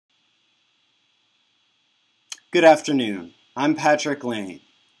Good afternoon. I'm Patrick Lane,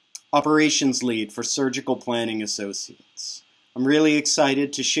 Operations Lead for Surgical Planning Associates. I'm really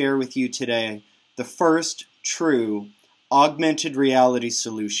excited to share with you today the first true augmented reality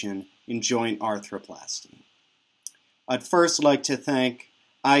solution in joint arthroplasty. I'd first like to thank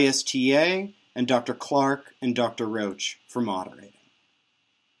ISTA and Dr. Clark and Dr. Roach for moderating.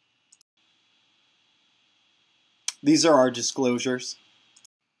 These are our disclosures.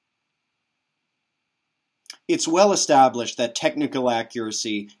 It's well established that technical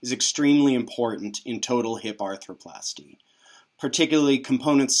accuracy is extremely important in total hip arthroplasty, particularly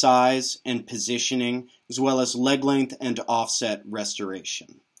component size and positioning, as well as leg length and offset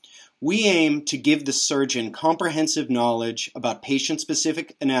restoration. We aim to give the surgeon comprehensive knowledge about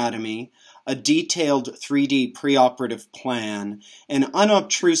patient-specific anatomy, a detailed 3D preoperative plan, and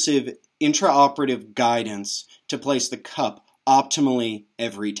unobtrusive intraoperative guidance to place the cup optimally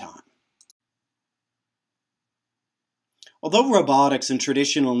every time. Although robotics and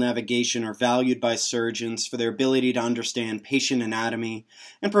traditional navigation are valued by surgeons for their ability to understand patient anatomy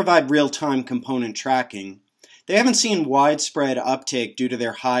and provide real-time component tracking, they haven't seen widespread uptake due to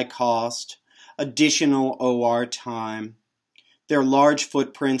their high cost, additional OR time, their large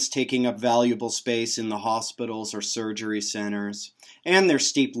footprints taking up valuable space in the hospitals or surgery centers, and their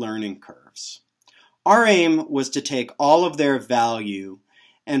steep learning curves. Our aim was to take all of their value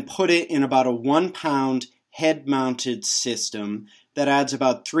and put it in about a 1-pound head-mounted system that adds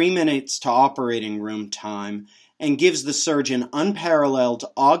about 3 minutes to operating room time and gives the surgeon unparalleled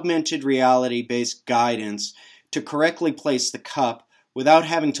augmented reality-based guidance to correctly place the cup without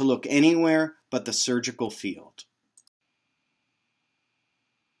having to look anywhere but the surgical field.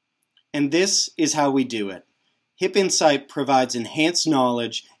 And this is how we do it. HipInsight provides enhanced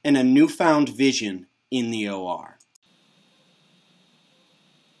knowledge and a newfound vision in the OR.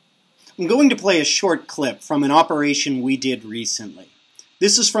 I'm going to play a short clip from an operation we did recently.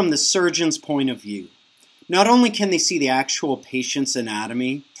 This is from the surgeon's point of view. Not only can they see the actual patient's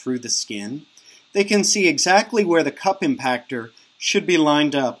anatomy through the skin, they can see exactly where the cup impactor should be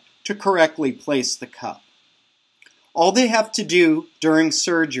lined up to correctly place the cup. All they have to do during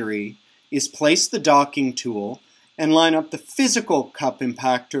surgery is place the docking tool and line up the physical cup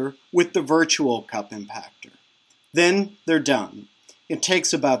impactor with the virtual cup impactor. Then they're done. It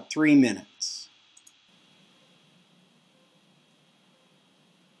takes about 3 minutes.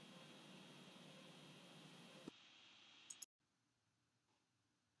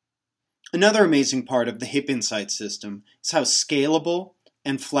 Another amazing part of the HipInsight system is how scalable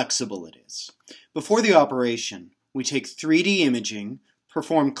and flexible it is. Before the operation, we take 3D imaging,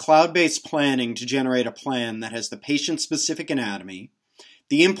 perform cloud-based planning to generate a plan that has the patient-specific anatomy,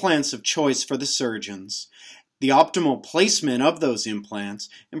 the implants of choice for the surgeons, the optimal placement of those implants,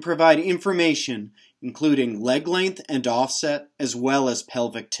 and provide information including leg length and offset as well as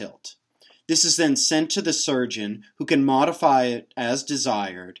pelvic tilt. This is then sent to the surgeon who can modify it as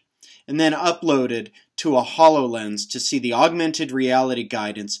desired and then uploaded to a HoloLens to see the augmented reality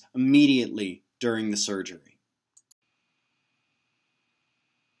guidance immediately during the surgery.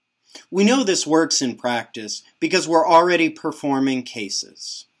 We know this works in practice because we're already performing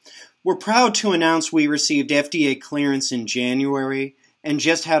cases. We're proud to announce we received FDA clearance in January and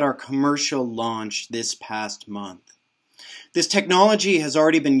just had our commercial launch this past month. This technology has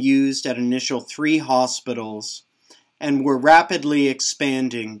already been used at initial 3 hospitals, and we're rapidly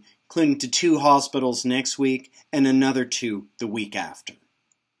expanding, including to 2 hospitals next week and another 2 the week after.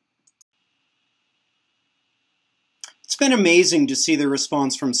 It's been amazing to see the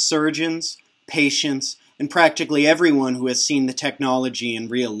response from surgeons, patients, and practically everyone who has seen the technology in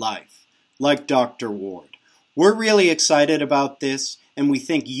real life, like Dr. Ward. We're really excited about this, and we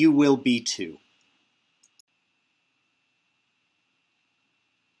think you will be too.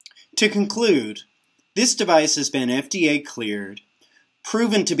 To conclude, this device has been FDA cleared,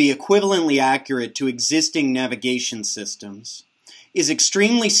 proven to be equivalently accurate to existing navigation systems, is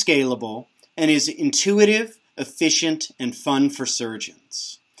extremely scalable, and is intuitive, efficient, and fun for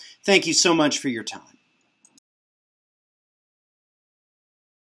surgeons. Thank you so much for your time.